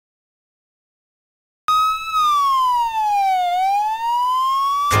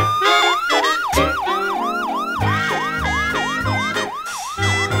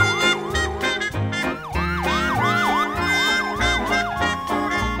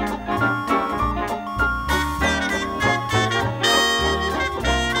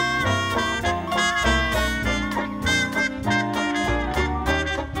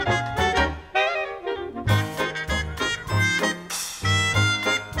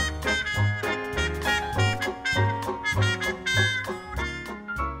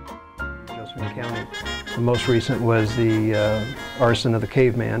most recent was the arson of the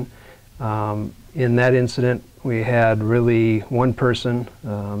Caveman. In that incident, we had really one person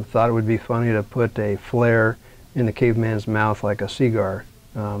thought it would be funny to put a flare in the Caveman's mouth like a cigar.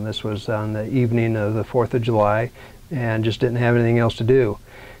 This was on the evening of the 4th of July and just didn't have anything else to do.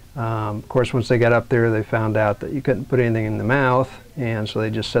 Of course, once they got up there, they found out that you couldn't put anything in the mouth, and so they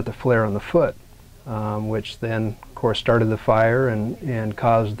just set the flare on the foot, which then, of course, started the fire and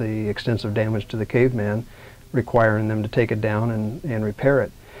caused the extensive damage to the Caveman, requiring them to take it down and repair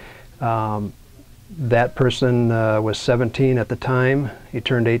it. That person was 17 at the time. He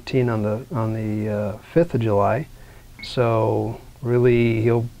turned 18 on the 5th of July. So really,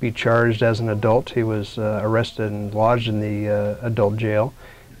 he'll be charged as an adult. He was arrested and lodged in the adult jail.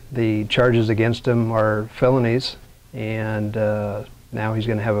 The charges against him are felonies, and now he's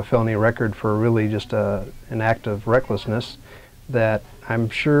going to have a felony record for really just an act of recklessness that I'm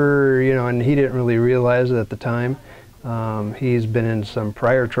sure, you know, and he didn't really realize it at the time. He's been in some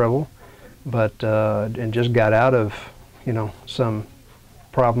prior trouble, but and just got out of, you know, some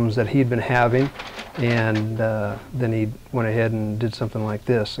problems that he'd been having, and then he went ahead and did something like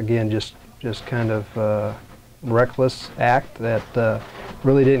this. Again, just kind of reckless act that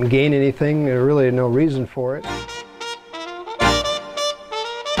really didn't gain anything. There really no reason for it.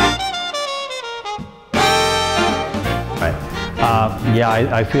 Yeah,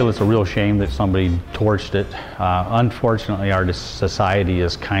 I feel it's a real shame that somebody torched it. Unfortunately, our society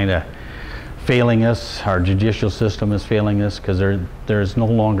is kind of failing us. Our judicial system is failing us because there's no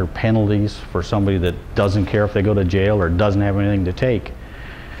longer penalties for somebody that doesn't care if they go to jail or doesn't have anything to take.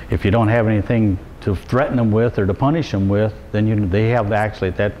 If you don't have anything to threaten them with or to punish them with, then they have actually,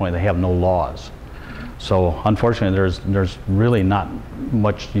 at that point, they have no laws. So unfortunately, there's really not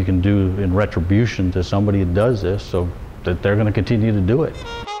much you can do in retribution to somebody that does this, so that they're going to continue to do it.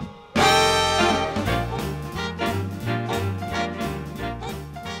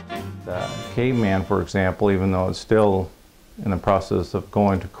 The Caveman, for example, even though it's still in the process of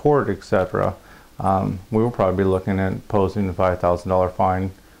going to court, etc., we will probably be looking at posing a $5,000 fine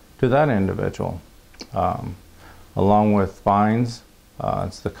to that individual. Along with fines,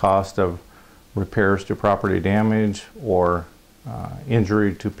 it's the cost of repairs to property damage or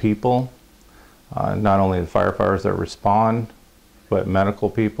injury to people. Not only the firefighters that respond, but medical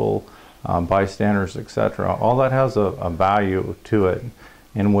people, bystanders, etc. All that has a value to it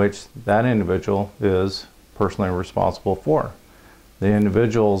in which that individual is personally responsible for. The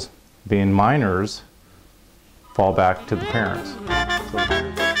individuals, being minors, fall back to the parents.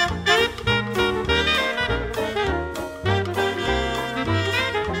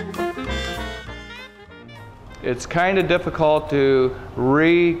 It's kind of difficult to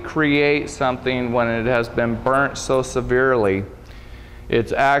recreate something when it has been burnt so severely.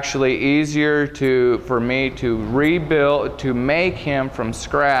 It's actually easier for me to rebuild, to make him from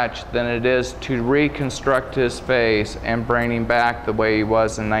scratch than it is to reconstruct his face and bring him back the way he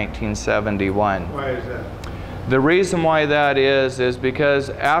was in 1971. Why is that? The reason why that is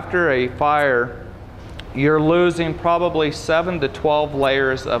because after a fire, you're losing probably 7 to 12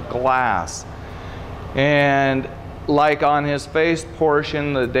 layers of glass. And like on his face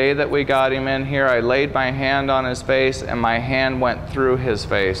portion, the day that we got him in here, I laid my hand on his face and my hand went through his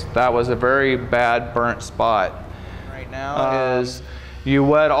face. That was a very bad burnt spot. Right now is you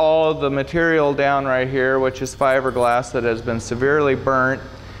wet all the material down right here, which is fiberglass that has been severely burnt.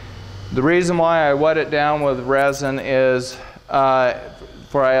 The reason why I wet it down with resin is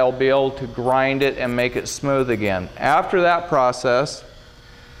for I'll be able to grind it and make it smooth again. After that process,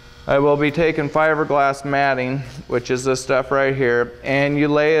 I will be taking fiberglass matting, which is this stuff right here, and you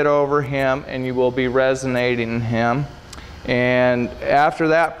lay it over him and you will be resonating him. And after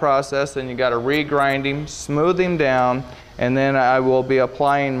that process, then you got to regrind him, smooth him down, and then I will be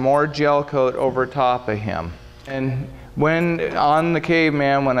applying more gel coat over top of him. And when on the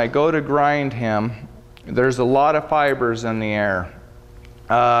Caveman, when I go to grind him, there's a lot of fibers in the air.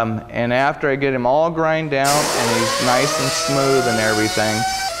 And after I get him all grind down and he's nice and smooth and everything,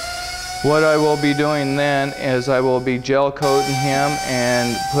 what I will be doing then is I will be gel coating him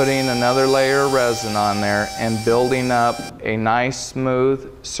and putting another layer of resin on there and building up a nice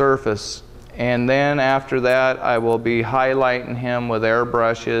smooth surface. And then after that, I will be highlighting him with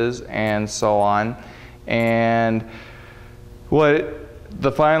airbrushes and so on. And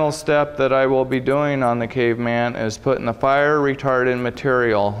the final step that I will be doing on the Caveman is putting the fire retardant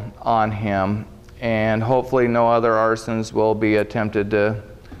material on him, and hopefully no other arsons will be attempted to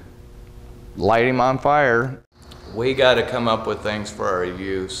light him on fire. We got to come up with things for our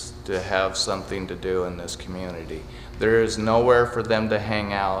youth to have something to do in this community. There is nowhere for them to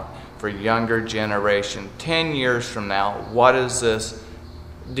hang out, for younger generation. 10 years from now, what is this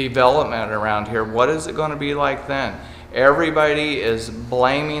development around here? What is it going to be like then? Everybody is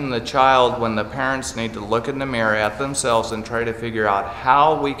blaming the child when the parents need to look in the mirror at themselves and try to figure out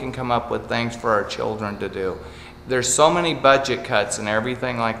how we can come up with things for our children to do. There's so many budget cuts and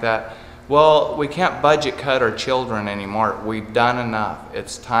everything like that. Well, we can't budget cut our children anymore. We've done enough.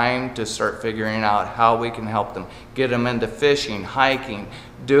 It's time to start figuring out how we can help them, get them into fishing, hiking,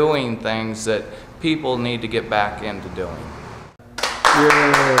 doing things that people need to get back into doing.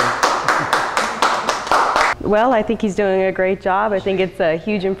 Yeah. Well, I think he's doing a great job. I think it's a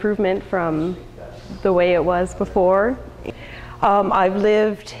huge improvement from the way it was before. I've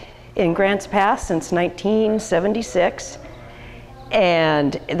lived in Grants Pass since 1976,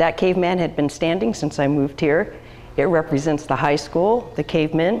 and that caveman had been standing since I moved here. It represents the high school, the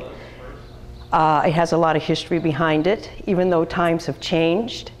cavemen. It has a lot of history behind it. Even though times have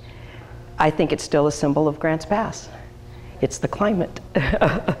changed, I think it's still a symbol of Grants Pass. It's the climate.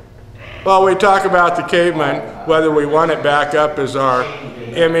 Well, we talk about the caveman, whether we want it back up as our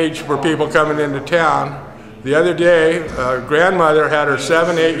image for people coming into town. The other day, a grandmother had her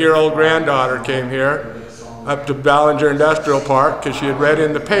 8-year-old granddaughter came here up to Ballinger Industrial Park because she had read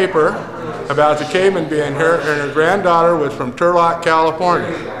in the paper about the caveman being here, and her granddaughter was from Turlock,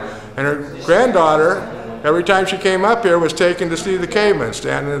 California. And her granddaughter, every time she came up here, was taken to see the caveman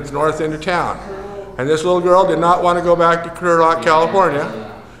standing at the north end of town. And this little girl did not want to go back to Turlock, California,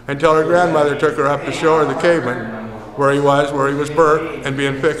 until her grandmother took her up to show her the caveman, where he was burnt and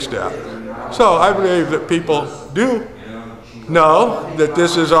being fixed at. So I believe that people do know that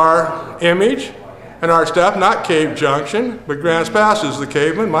this is our image and our stuff, not Cave Junction, but Grants Pass is the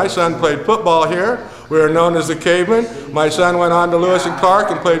caveman. My son played football here. We are known as the caveman. My son went on to Lewis and Clark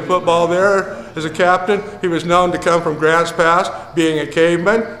and played football there as a captain. He was known to come from Grants Pass, being a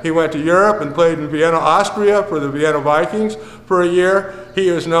caveman. He went to Europe and played in Vienna, Austria for the Vienna Vikings for a year. He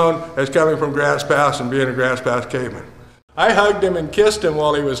was known as coming from Grants Pass and being a Grants Pass caveman. I hugged him and kissed him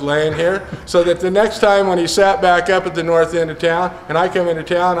while he was laying here, so that the next time when he sat back up at the north end of town and I come into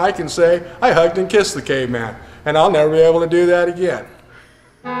town, I can say, I hugged and kissed the caveman. And I'll never be able to do that again.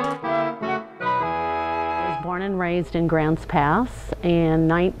 I was born and raised in Grants Pass. In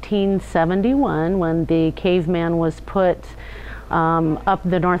 1971, when the caveman was put up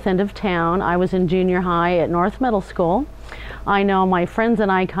the north end of town, I was in junior high at North Middle School. I know my friends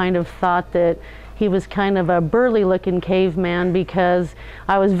and I kind of thought that he was kind of a burly looking caveman because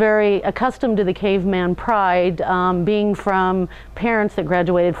I was very accustomed to the caveman pride, being from parents that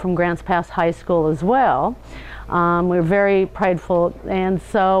graduated from Grants Pass High School as well. We were very prideful, and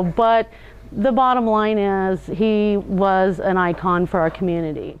so, but the bottom line is he was an icon for our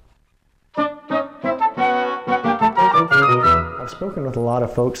community. I've spoken with a lot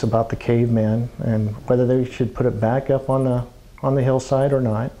of folks about the caveman and whether they should put it back up on the hillside or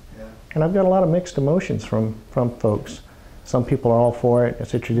not. And I've got a lot of mixed emotions from folks. Some people are all for it.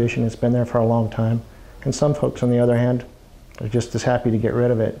 It's a tradition. It's been there for a long time. And some folks, on the other hand, are just as happy to get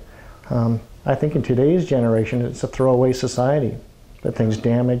rid of it. I think in today's generation, it's a throwaway society. That thing's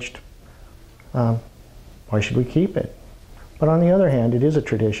damaged. Why should we keep it? But on the other hand, it is a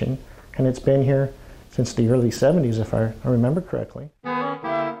tradition, and it's been here since the early 70s, if I remember correctly.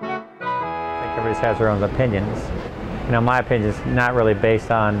 I think everybody has their own opinions. You know, my opinion is not really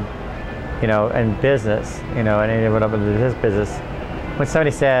based on, you know, in business, you know, and anyone up into this business. When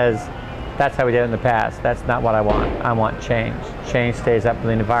somebody says, that's how we did it in the past, that's not what I want. I want change. Change stays up in the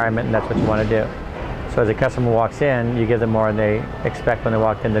environment, and that's what you want to do. So as a customer walks in, you give them more than they expect when they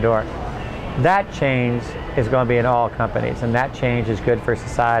walk in the door. That change is going to be in all companies, and that change is good for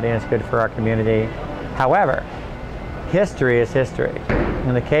society and it's good for our community. However, history is history.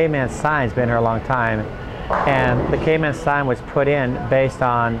 And the caveman sign's been here a long time, and the caveman sign was put in based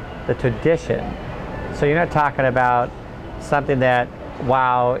on the tradition. So you're not talking about something that,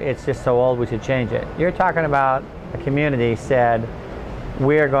 wow, it's just so old we should change it. You're talking about a community said,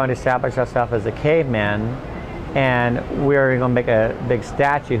 we're going to establish ourselves as a caveman, and we're going to make a big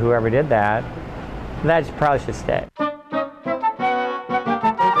statue, whoever did that. That probably should stay.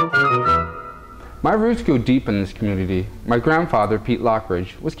 My roots go deep in this community. My grandfather, Pete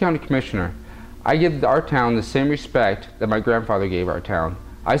Lockridge, was county commissioner. I give our town the same respect that my grandfather gave our town.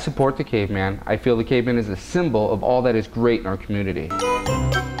 I support the caveman. I feel the caveman is a symbol of all that is great in our community.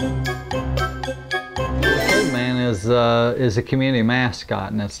 Caveman is a community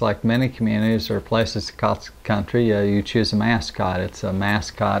mascot, and it's like many communities or places across the country, you choose a mascot. It's a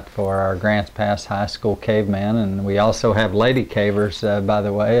mascot for our Grants Pass High School caveman, and we also have lady cavers, by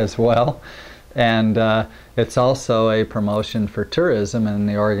the way, as well. And it's also a promotion for tourism in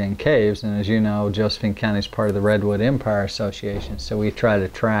the Oregon Caves. And as you know, Josephine County is part of the Redwood Empire Association, so we try to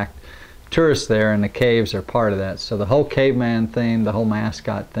attract tourists there, and the caves are part of that. So the whole caveman theme, the whole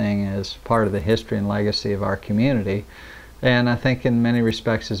mascot thing is part of the history and legacy of our community. And I think in many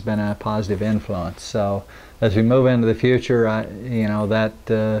respects has been a positive influence. So as we move into the future, you know,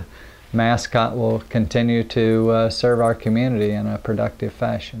 that mascot will continue to serve our community in a productive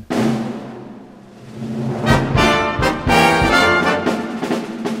fashion.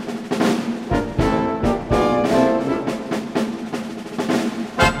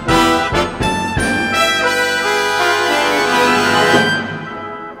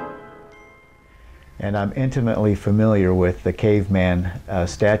 And I'm intimately familiar with the caveman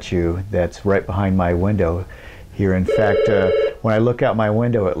statue that's right behind my window here. In fact, when I look out my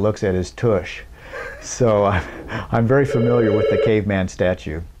window, it looks at his tush. So I'm very familiar with the caveman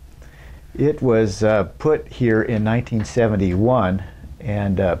statue. It was put here in 1971,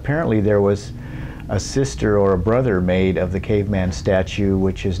 and apparently there was a sister or a brother made of the caveman statue,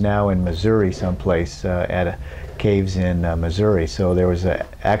 which is now in Missouri someplace at caves in Missouri. So there was an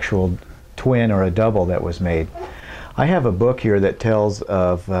actual twin or a double that was made. I have a book here that tells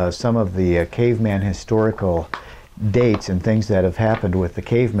of some of the caveman historical dates and things that have happened with the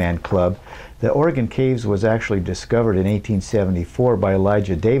Caveman Club. The Oregon Caves was actually discovered in 1874 by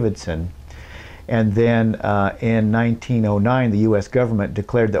Elijah Davidson, and then in 1909 the U.S. government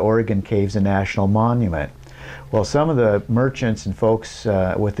declared the Oregon Caves a national monument. Well, some of the merchants and folks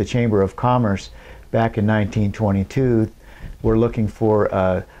with the Chamber of Commerce back in 1922 were looking for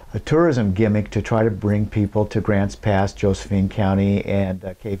a tourism gimmick to try to bring people to Grants Pass, Josephine County,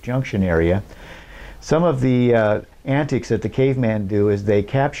 and Cave Junction area. Some of the antics that the cavemen do is they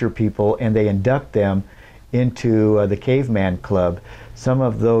capture people and they induct them into the Caveman Club. Some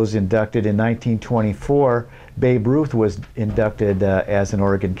of those inducted in 1924, Babe Ruth was inducted as an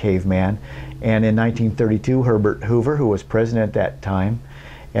Oregon caveman, and in 1932 Herbert Hoover, who was president at that time,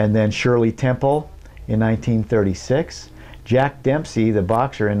 and then Shirley Temple in 1936. Jack Dempsey, the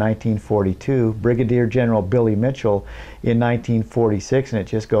boxer, in 1942, Brigadier General Billy Mitchell in 1946, and it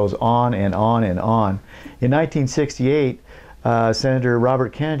just goes on and on and on. In 1968, Senator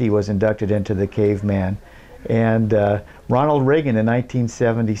Robert Kennedy was inducted into the Caveman, and Ronald Reagan in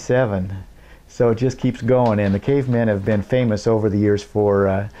 1977. So it just keeps going, and the cavemen have been famous over the years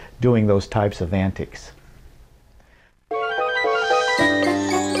for doing those types of antics.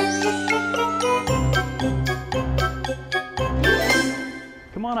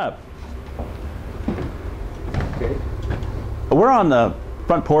 Come on up. Okay. We're on the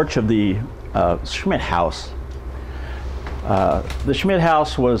front porch of the Schmidt House. The Schmidt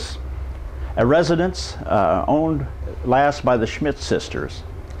House was a residence owned last by the Schmidt sisters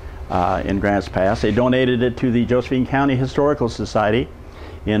in Grants Pass. They donated it to the Josephine County Historical Society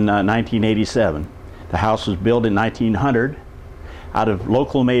in 1987. The house was built in 1900 out of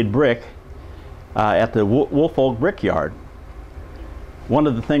local made brick at the Woolfolk Brickyard. One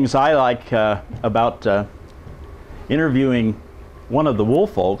of the things I like about interviewing one of the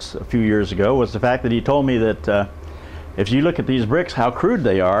Woolfolks a few years ago was the fact that he told me that if you look at these bricks, how crude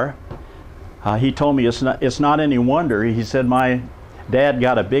they are, he told me it's not any wonder. He said my dad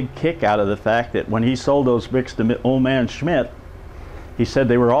got a big kick out of the fact that when he sold those bricks to old man Schmidt, he said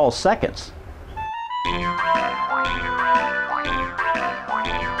they were all seconds.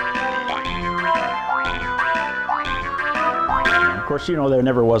 Of course, you know, there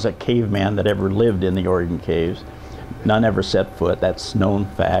never was a caveman that ever lived in the Oregon Caves. None ever set foot, that's known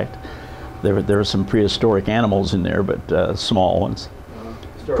fact. There were some prehistoric animals in there, but small ones.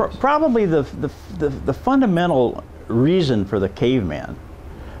 Probably the fundamental reason for the caveman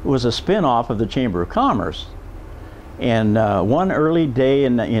was a spin-off of the Chamber of Commerce. And one early day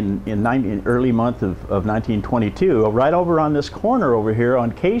in early month of 1922, right over on this corner over here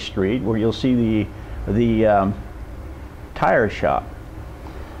on K Street, where you'll see the tire shop,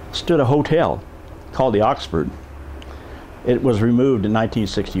 stood a hotel called the Oxford. It was removed in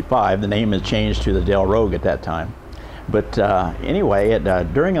 1965. The name had changed to the Del Rogue at that time. But anyway,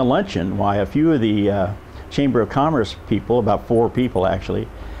 during a luncheon, why a few of the Chamber of Commerce people, about 4 people actually,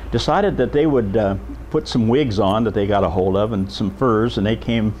 decided that they would put some wigs on that they got a hold of and some furs, and they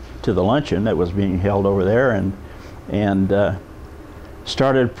came to the luncheon that was being held over there and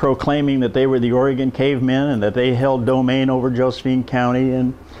started proclaiming that they were the Oregon Cavemen and that they held domain over Josephine County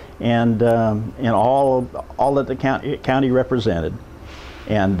and all that the county represented.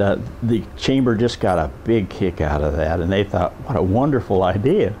 And the chamber just got a big kick out of that, and they thought, what a wonderful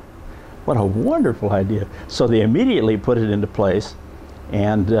idea. What a wonderful idea. So they immediately put it into place,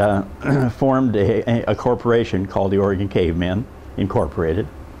 and formed a corporation called the Oregon Cavemen Incorporated,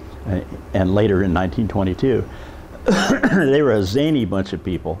 and later in 1922. They were a zany bunch of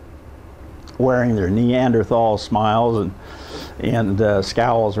people, wearing their Neanderthal smiles and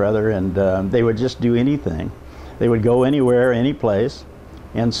scowls rather, and they would just do anything. They would go anywhere, any place.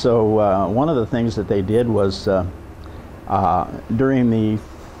 And so one of the things that they did was during the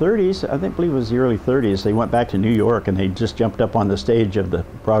 30s, I believe it was the early 30s, they went back to New York and they just jumped up on the stage of the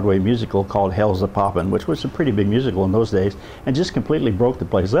Broadway musical called Hell's a Poppin', which was a pretty big musical in those days, and just completely broke the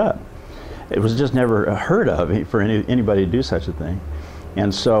place up. It was just never heard of for anybody to do such a thing.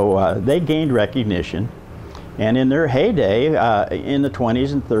 And so they gained recognition, and in their heyday, in the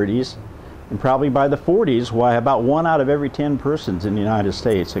 20s and 30s, and probably by the 40s, why about 1 out of every 10 persons in the United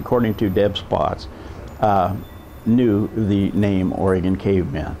States, according to Deb Spots, knew the name Oregon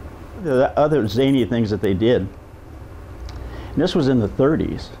Caveman. The other zany things that they did, and this was in the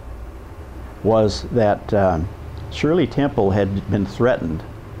 30s, was that Shirley Temple had been threatened.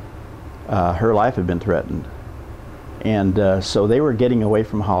 Her life had been threatened. And so they were getting away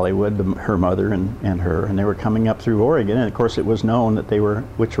from Hollywood, her mother and her, and they were coming up through Oregon, and of course it was known that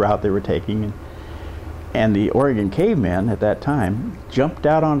which route they were taking. And the Oregon Caveman at that time jumped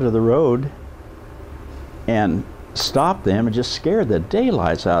out onto the road and stopped them and just scared the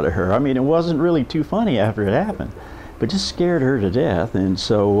daylights out of her. I mean, it wasn't really too funny after it happened, but just scared her to death. And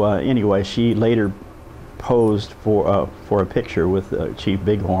so anyway, she later posed for a picture with Chief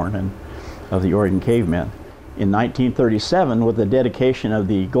Bighorn of the Oregon Cavemen. In 1937, with the dedication of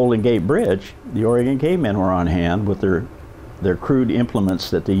the Golden Gate Bridge, the Oregon Cavemen were on hand with their crude implements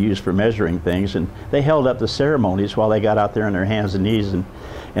that they used for measuring things, and they held up the ceremonies while they got out there on their hands and knees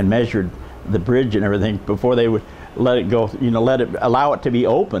and measured the bridge and everything before they would let it go, allow it to be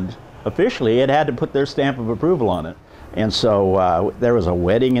opened. Officially, it had to put their stamp of approval on it. And so there was a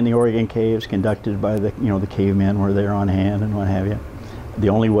wedding in the Oregon Caves conducted by the cavemen were there on hand and what have you. The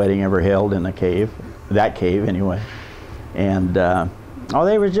only wedding ever held in a cave, that cave anyway. And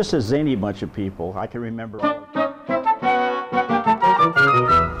they were just a zany bunch of people. I can remember all of them.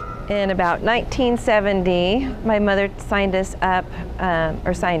 In about 1970, my mother signed us up,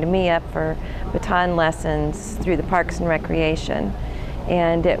 or signed me up for baton lessons through the Parks and Recreation.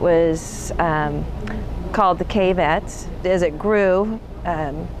 And it was called the Cavettes. As it grew,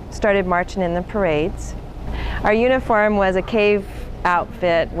 started marching in the parades. Our uniform was a cave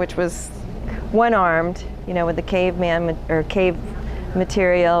outfit, which was one-armed, with the caveman or cave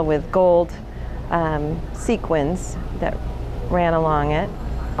material with gold sequins that ran along it.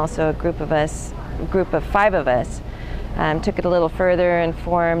 Also a group of 5 of us, took it a little further and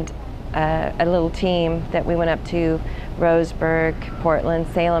formed a little team that we went up to Roseburg, Portland,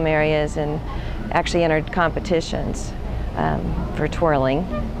 Salem areas and actually entered competitions for twirling,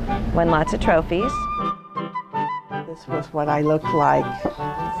 won lots of trophies. This was what I looked like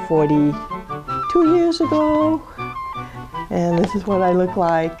 42 years ago, and this is what I look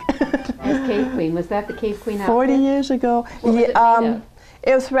like. As Cave Queen, was that the Cave Queen outfit? 40 years ago.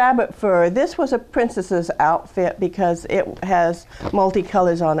 It was rabbit fur. This was a princess's outfit because it has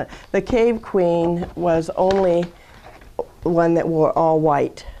multicolors on it. The Cave Queen was only one that wore all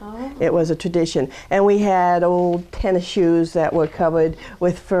white. Oh. It was a tradition. And we had old tennis shoes that were covered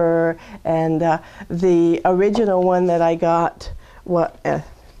with fur, and the original one that I got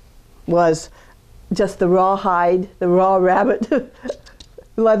was just the raw hide, the raw rabbit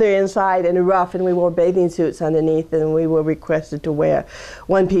leather inside and a ruff, and we wore bathing suits underneath, and we were requested to wear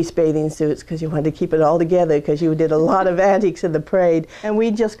one-piece bathing suits because you wanted to keep it all together because you did a lot of antics in the parade. And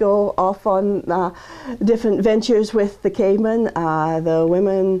we'd just go off on different ventures with the cavemen. The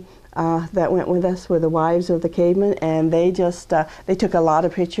women that went with us were the wives of the cavemen, and they just they took a lot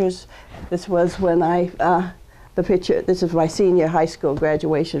of pictures. This was when the picture, this is my senior high school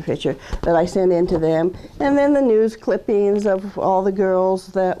graduation picture that I sent in to them. And then the news clippings of all the girls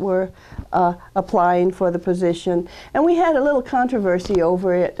that were applying for the position. And we had a little controversy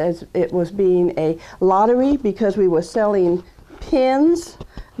over it as it was being a lottery because we were selling pins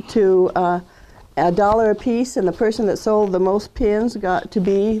to $1 a piece, and the person that sold the most pins got to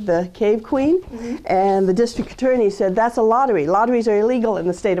be the Cave Queen. Mm-hmm. And the district attorney said, that's a lottery. Lotteries are illegal in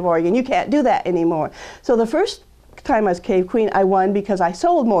the state of Oregon. You can't do that anymore. So the first time I was Cave Queen, I won because I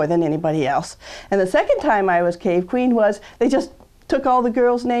sold more than anybody else. And the second time I was Cave Queen was they just took all the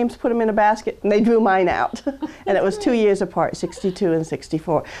girls' names, put them in a basket, and they drew mine out. And it was 2 years apart, 62 and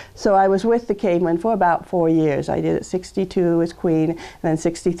 64. So I was with the Cavemen for about 4 years. I did it 62 as Queen, and then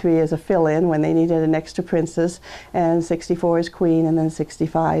 63 as a fill-in when they needed an extra princess, and 64 as Queen, and then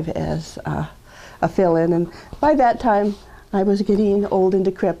 65 as a fill-in. And by that time, I was getting old and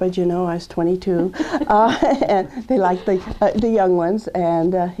decrepit, you know, I was 22, and they liked the young ones,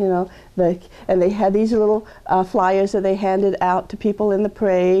 and you know, and they had these little flyers that they handed out to people in the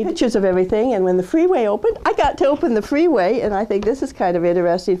parade, pictures of everything, and when the freeway opened, I got to open the freeway, and I think this is kind of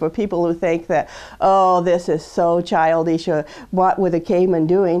interesting for people who think that, oh, this is so childish, or what were the cavemen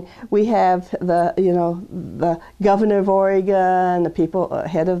doing? We have the, you know, the governor of Oregon, the people,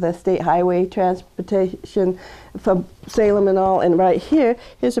 head of the state highway transportation from Salem and all, and right here,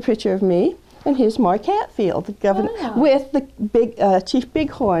 here's a picture of me, and here's Mark Hatfield, the governor, with the big Chief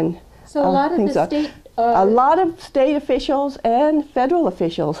Bighorn. So a lot of the state... a lot of state officials and federal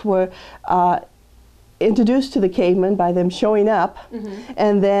officials were introduced to the cavemen by them showing up,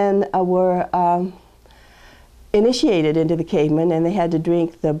 and then were initiated into the cavemen, and they had to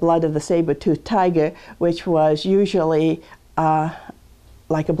drink the blood of the saber-toothed tiger, which was usually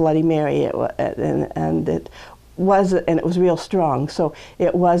like a Bloody Mary, and it was real strong, so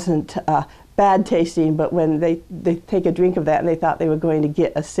it wasn't bad tasting, but when they take a drink of that, and they thought they were going to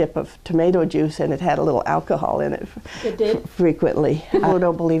get a sip of tomato juice, and it had a little alcohol in it. It did? Frequently. Oh,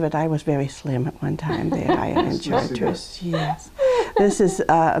 don't believe it, I was very slim at one time there. I enjoyed it. Yes. This is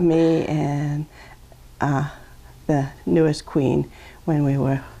me and the newest queen when we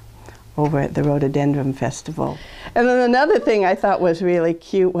were over at the Rhododendron Festival. And then another thing I thought was really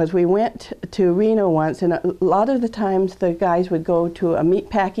cute was we went to Reno once, and a lot of the times the guys would go to a meat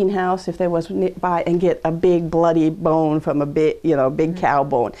packing house if there was nearby and get a big bloody bone from a big, you know, big cow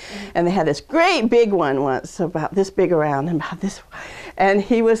bone. And they had this great big one once, about this big around, and about this, and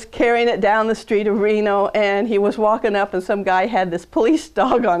he was carrying it down the street of Reno, and he was walking up, and some guy had this police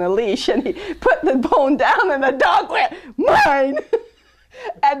dog on a leash, and he put the bone down, and the dog went, "Mine!"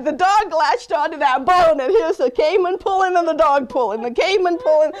 And the dog latched onto that bone, and here's the caveman pulling and the dog pulling, the caveman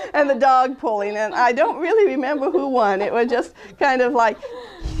pulling and the dog pulling, and I don't really remember who won. It was just kind of like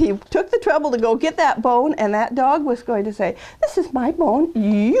he took the trouble to go get that bone, and that dog was going to say, "This is my bone,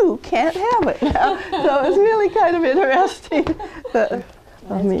 you can't have it." So it was really kind of interesting.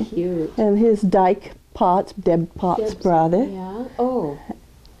 That's cute. And here's Dyke Potts, Deb Potts' brother. Yeah. Oh.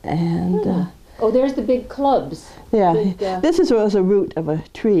 And oh, there's the big clubs. Yeah, big, this was a root of a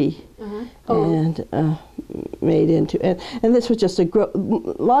tree, and made into, and this was just a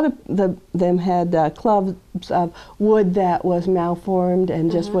lot of them had clubs of wood that was malformed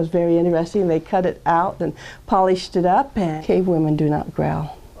and just was very interesting. They cut it out and polished it up, and cave women do not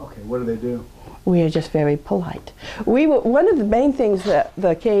growl. Okay, what do they do? We are just very polite. One of the main things that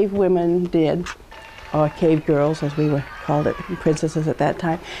the cave women did, or cave girls as we were called it, princesses at that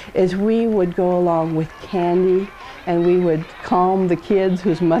time, is we would go along with candy, and we would calm the kids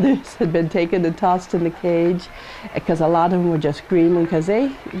whose mothers had been taken and tossed in the cage, because a lot of them were just screaming because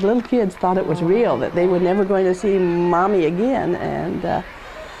little kids thought it was real, that they were never going to see mommy again,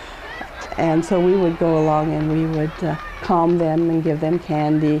 and so we would go along and we would calm them and give them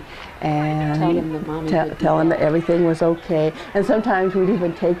candy and tell them that everything was okay. And sometimes we'd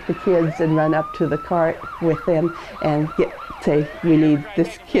even take the kids and run up to the cart with them and say, "We need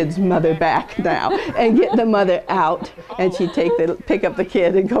this kid's mother back now," and get the mother out, and she'd pick up the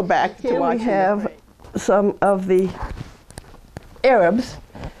kid and go back to watch. Here we have some of the Arabs,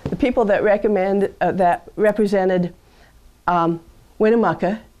 the people that represented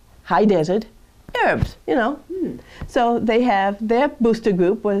Winnemucca, high desert, Arabs, you know. So they have, their booster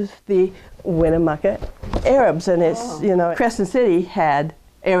group was the Winnemucca Arabs, and it's, you know, Crescent City had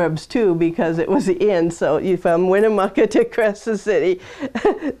Arabs too because it was the inn, so you from Winnemucca to Crescent City,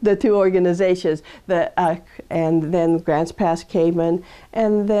 the two organizations, and then Grants Pass Caveman,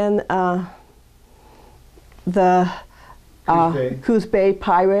 and then the Coos Bay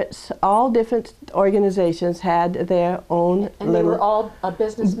Pirates, all different organizations had their own and they were all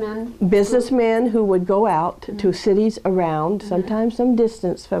businessmen? Businessmen who would go out to cities around, sometimes some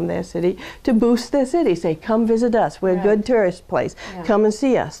distance from their city, to boost their city, say, "Come visit us, we're a good tourist place, come and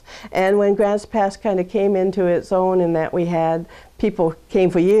see us." And when Grants Pass kind of came into its own, in that we had people came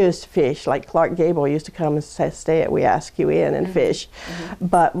for years to fish, like Clark Gable used to come and stay at Weaskew Inn and fish.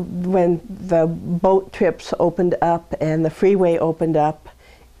 But when the boat trips opened up and the freeway opened up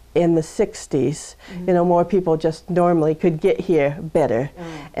in the 60s, you know, more people just normally could get here better.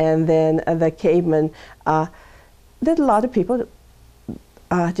 And then the cavemen, there's a lot of people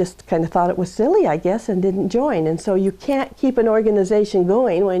just kind of thought it was silly, I guess, and didn't join. And so you can't keep an organization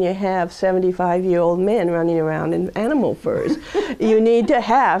going when you have 75-year-old men running around in animal furs. You need to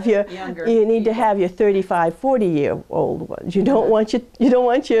have your 35, 40-year-old ones. You don't want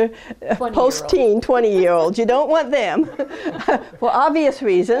your post-teen 20-year-olds. You don't want them for obvious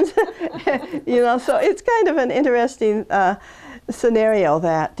reasons. You know, so it's kind of an interesting scenario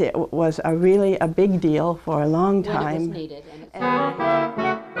that it was really a big deal for a long time. When it was needed.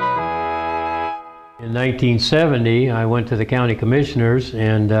 In 1970, I went to the county commissioners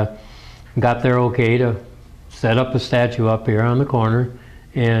and got their okay to set up a statue up here on the corner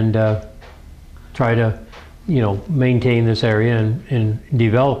and try to, you know, maintain this area and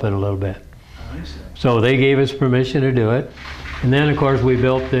develop it a little bit. So they gave us permission to do it. And then, of course, we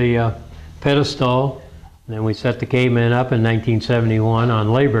built the pedestal. And then we set the caveman up in 1971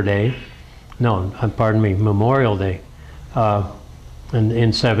 on Labor Day. No, pardon me, Memorial Day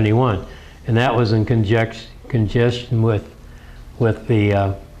in 71. And that was in congestion with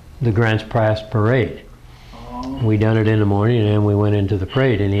the Grants Pass parade. We done it in the morning and then we went into the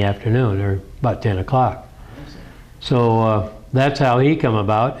parade in the afternoon, or about 10 o'clock. So that's how he come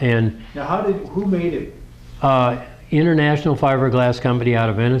about. And now who made it? International Fiberglass Company out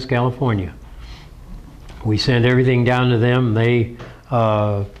of Venice, California. We sent everything down to them. They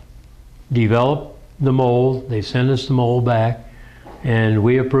developed the mold. They sent us the mold back, and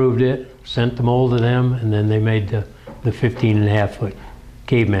we approved it, sent the mold to them, and then they made the 15.5-foot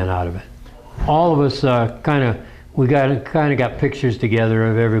caveman out of it. All of us we got pictures together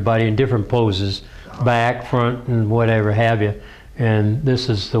of everybody in different poses, back, front, and whatever have you. And this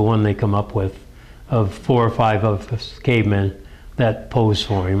is the one they come up with, of 4 or 5 of us cavemen that posed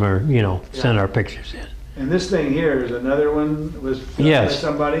for him, or, you know, sent our pictures in. And this thing here is another one was by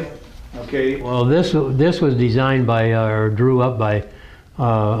somebody? Okay. Well, this was designed by, or drew up by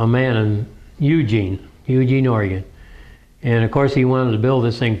a man in Eugene, Oregon. And of course he wanted to build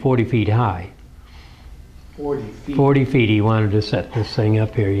this thing 40 feet high. 40 feet? 40 feet he wanted to set this thing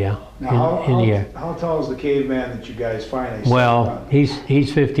up here, yeah, now, in the air. How tall is the caveman that you guys finally settled Well, on? he's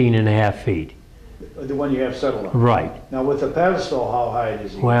 15.5 feet. The one you have settled on? Right. Now with the pedestal, how high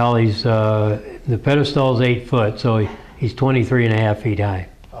is he? Well, he's, the pedestal's 8 foot, so he's 23.5 feet high.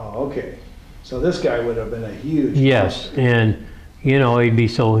 Oh, okay. So this guy would have been a huge Yes, monster. and you know, he'd be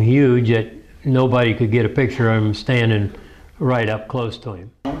so huge that nobody could get a picture of him standing right up close to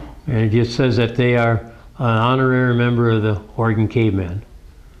him. And it just says that they are an honorary member of the Oregon Caveman.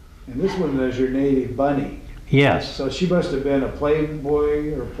 And this one is your native bunny. Yes. So she must have been a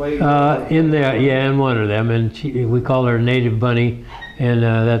playboy or playgirl? In there, yeah, in one of them, and we call her Native Bunny, and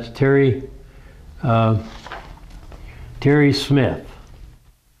that's Terry Smith,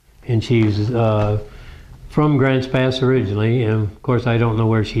 and she's from Grants Pass originally, and of course I don't know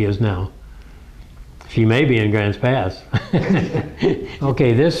where she is now. She may be in Grants Pass.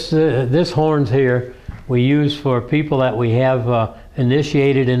 Okay, this horns here we use for people that we have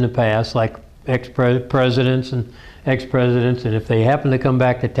initiated in the past, like ex-presidents and ex-presidents, and if they happen to come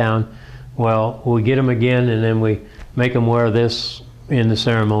back to town, well, we get them again, and then we make them wear this in the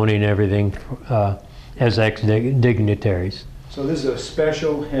ceremony and everything as ex-dignitaries. So this is a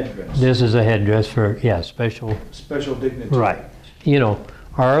special headdress? This is a headdress for, yeah, special dignitary. Right. You know,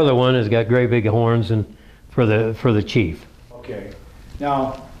 our other one has got great big horns and for the chief. Okay.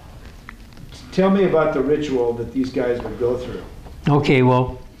 Now, tell me about the ritual that these guys would go through. Okay,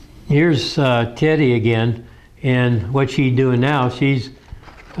 well, here's Teddy again, and what she's doing now, she's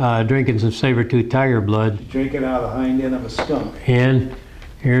drinking some saber-tooth tiger blood. Drinking out of the hind end of a skunk. And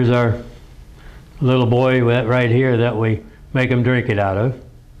here's our little boy right here that we make him drink it out of.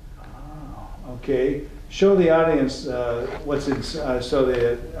 Okay. Show the audience what's in,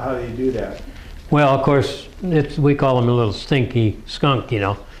 how do you do that? Well, of course, we call him a little stinky skunk, you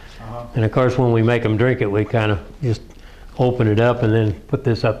know. And of course, when we make him drink it, we kind of just open it up and then put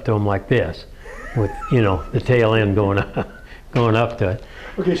this up to him like this, with, you know, the tail end going up to it.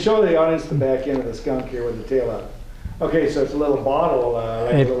 Okay, show the audience the back end of the skunk here with the tail out. Okay, so it's a little bottle,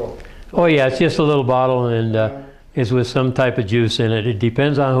 like a little... Oh yeah, it's just a little bottle, and it's with some type of juice in it. It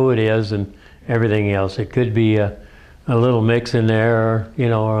depends on who it is and everything else. It could be a little mix in there, or, you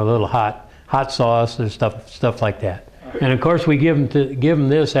know, or a little hot sauce or stuff like that. And of course, we give them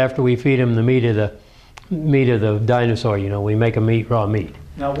this after we feed them the meat of the dinosaur. You know, we make them eat raw meat.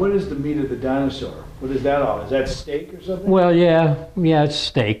 Now, what is the meat of the dinosaur? What is that all? Is that steak or something? Well, yeah, it's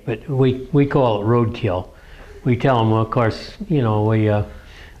steak, but we call it roadkill. We tell them, well, of course, you know, we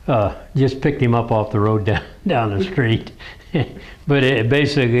just picked him up off the road down the street. But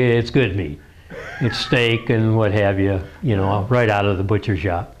basically, it's good meat. it's steak and what have you, you know, right out of the butcher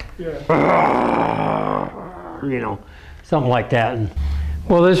shop. Yeah. You know, something like that. And,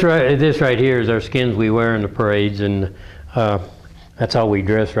 well, this right here is our skins we wear in the parades, and that's how we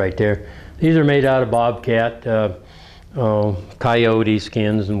dress right there. These are made out of bobcat, coyote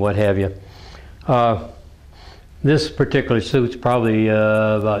skins and what have you. This particular suit's probably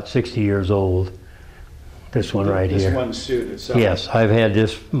about 60 years old. This one right here. This one suit itself? Yes, I've had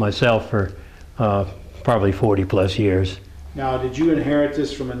this myself for probably 40 plus years. Now, did you inherit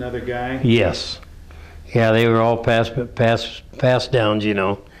this from another guy? Yes. Yeah, they were all passed downs, you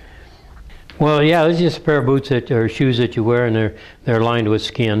know. Well, yeah, it's just a pair of boots or shoes that you wear, and they're lined with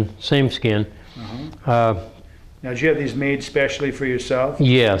skin, same skin. Now, did you have these made specially for yourself?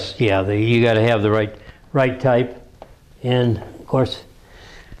 Yes, yeah, you got to have the right type, and of course,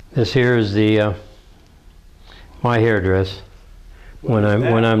 this here is the my hairdress when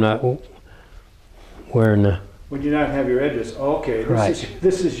I'm not wearing the. When you not have your headdress. Oh, okay. Right.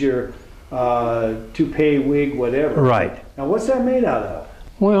 This is your toupee, wig, whatever. Right. Now, what's that made out of?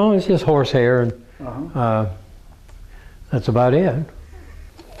 Well, it's just horsehair, and that's about it.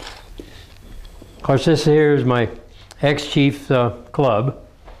 Of course, this here is my ex-chief's club.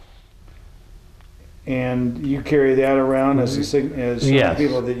 And you carry that around as yes.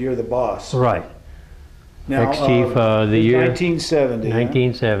 people that you're the boss. Right. Now, ex-chief, the year 1970.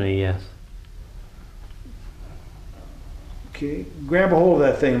 1970, yes. Okay. Grab a hold of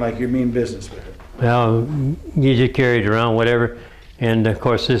that thing like you mean business with it. Well, you just carry it around, whatever. And of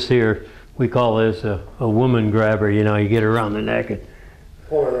course, this here, we call this a woman grabber. You know, you get it around the neck and.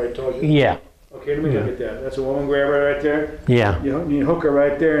 Pull her right towards you? Yeah. Okay, let me look at that. That's a woman grabber right there? Yeah. You hook her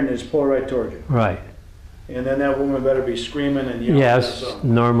right there and just pull her right towards you. Right. And then that woman better be screaming and yelling. Yes,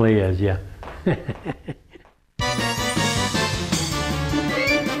 normally is, yeah.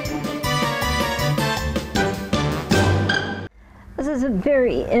 This is a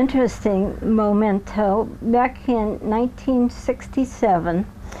very interesting memento. Back in 1967,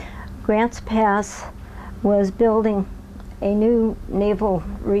 Grants Pass was building a new Naval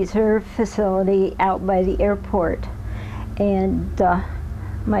Reserve facility out by the airport. And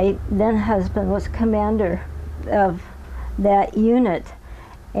my then husband was commander of that unit.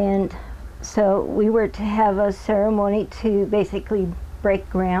 And so we were to have a ceremony to basically break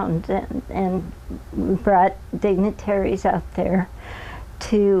ground, and we brought dignitaries out there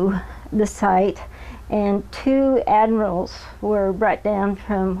to the site, and 2 admirals were brought down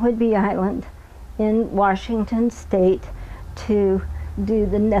from Whidbey Island in Washington State to do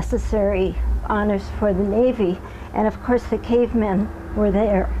the necessary honors for the Navy, and of course the cavemen were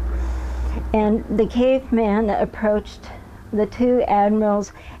there. And the caveman approached the 2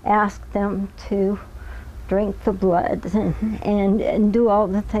 admirals, asked them to drink the blood and do all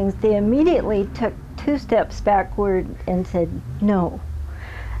the things. They immediately took 2 steps backward and said no,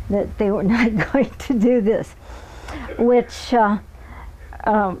 that they were not going to do this, which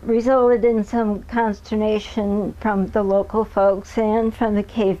resulted in some consternation from the local folks and from the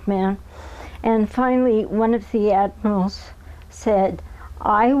caveman. And finally, one of the admirals said,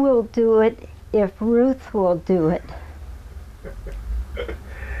 "I will do it if Ruth will do it."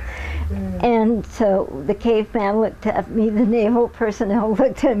 And so the caveman looked at me, the naval personnel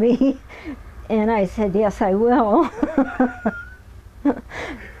looked at me, and I said, "Yes, I will."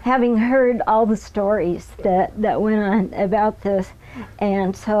 Having heard all the stories that went on about this,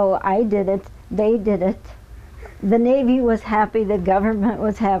 and so I did it, they did it. The Navy was happy, the government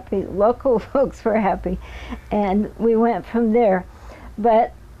was happy, local folks were happy, and we went from there.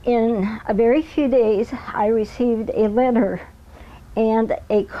 But in a very few days, I received a letter and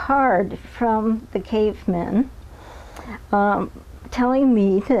a card from the cavemen telling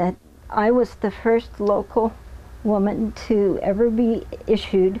me that I was the first local woman to ever be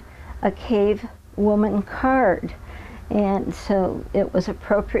issued a cave woman card. And so it was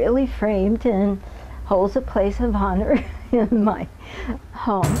appropriately framed and holds a place of honor in my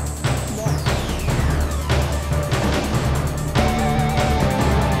home.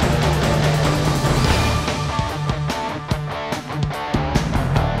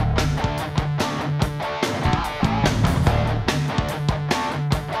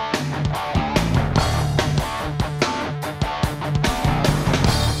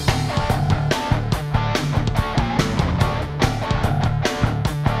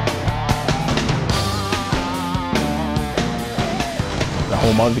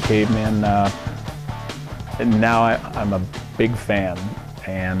 Home of the Caveman. And now I'm a big fan,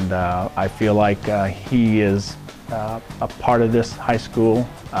 and I feel like he is a part of this high school,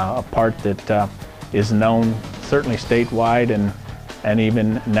 a part that is known certainly statewide, and and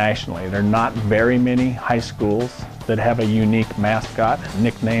even nationally. There are not very many high schools that have a unique mascot,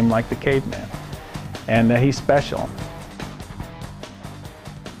 nickname like the Caveman. And he's special.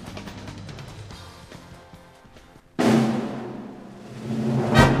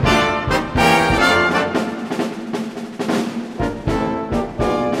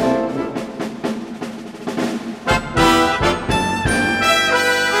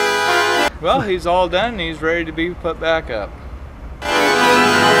 Well, he's all done and he's ready to be put back up.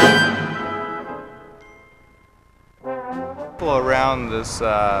 People around this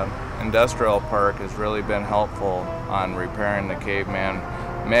industrial park has really been helpful on repairing the Caveman.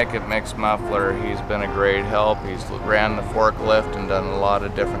 Mick at Mick's Muffler, he's been a great help. He's ran the forklift and done a lot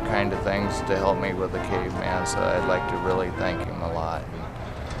of different kind of things to help me with the Caveman, so I'd like to really thank him a lot.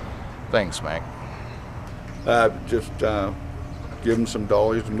 Thanks, Mick. Just give him some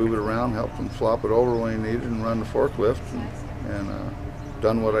dollies to move it around, help him flop it over when he needed, and run the forklift, and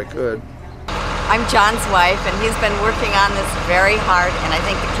done what I could. I'm John's wife, and he's been working on this very hard, and I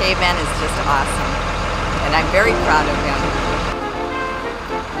think the Caveman is just awesome. And I'm very proud of him.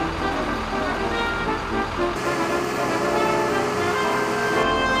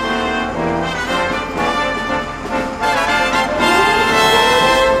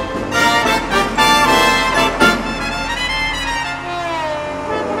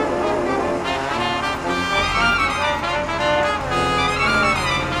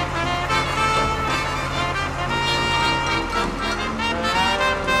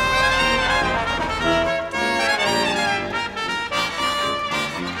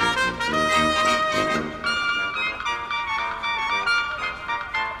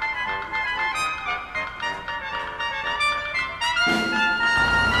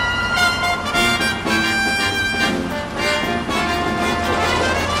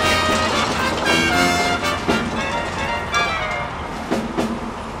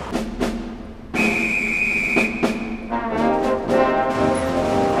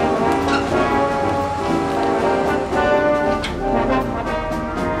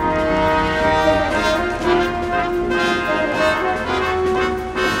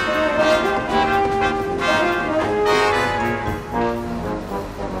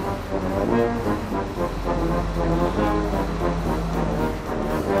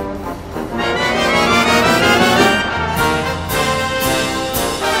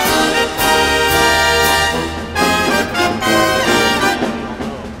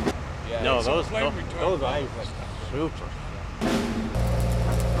 Those eyes are super.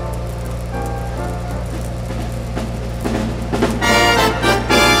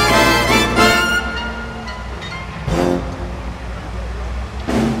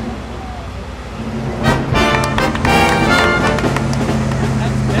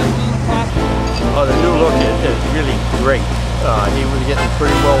 Oh, the new look is really great. He was getting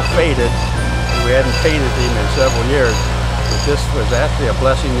pretty well faded. We hadn't painted him in several years. But this was actually a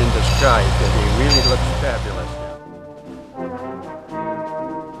blessing in disguise because he really looks fabulous.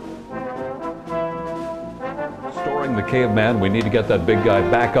 Storing the Caveman, we need to get that big guy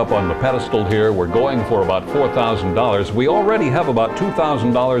back up on the pedestal here. We're going for about $4,000. We already have about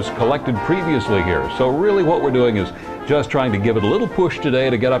 $2,000 collected previously here. So really what we're doing is just trying to give it a little push today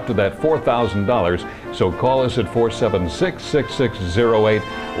to get up to that $4,000. So call us at 476-6608.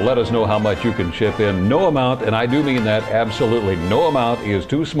 Let us know how much you can chip in. No amount, and I do mean that, absolutely no amount is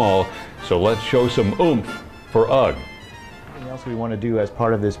too small. So let's show some oomph for UGG. Something else we want to do as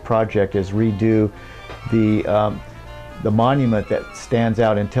part of this project is redo the monument that stands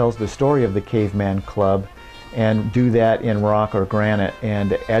out and tells the story of the Caveman Club, and do that in rock or granite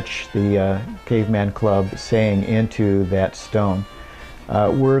and etch the Caveman Club saying into that stone.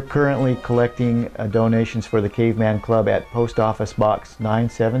 We're currently collecting donations for the Caveman Club at Post Office Box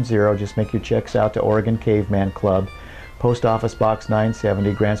 970. Just make your checks out to Oregon Caveman Club, Post Office Box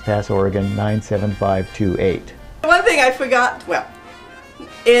 970, Grants Pass, Oregon 97528. One thing I forgot, well,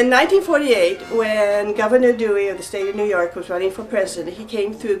 in 1948, when Governor Dewey of the state of New York was running for president, he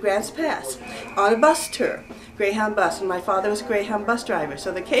came through Grants Pass on a bus tour, Greyhound bus, and my father was a Greyhound bus driver.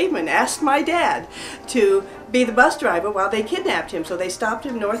 So the Caveman asked my dad to be the bus driver while they kidnapped him. So they stopped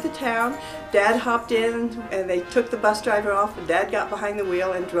him north of town. Dad hopped in and they took the bus driver off, and Dad got behind the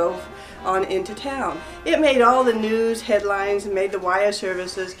wheel and drove on into town. It made all the news headlines and made the wire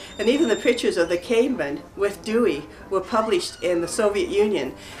services, and even the pictures of the Caveman with Dewey were published in the Soviet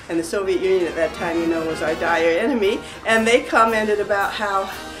Union. And the Soviet Union at that time, you know, was our dire enemy. And they commented about how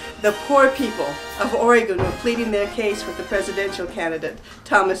the poor people of Oregon were pleading their case with the presidential candidate,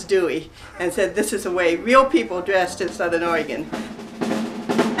 Thomas Dewey, and said this is the way real people dressed in Southern Oregon.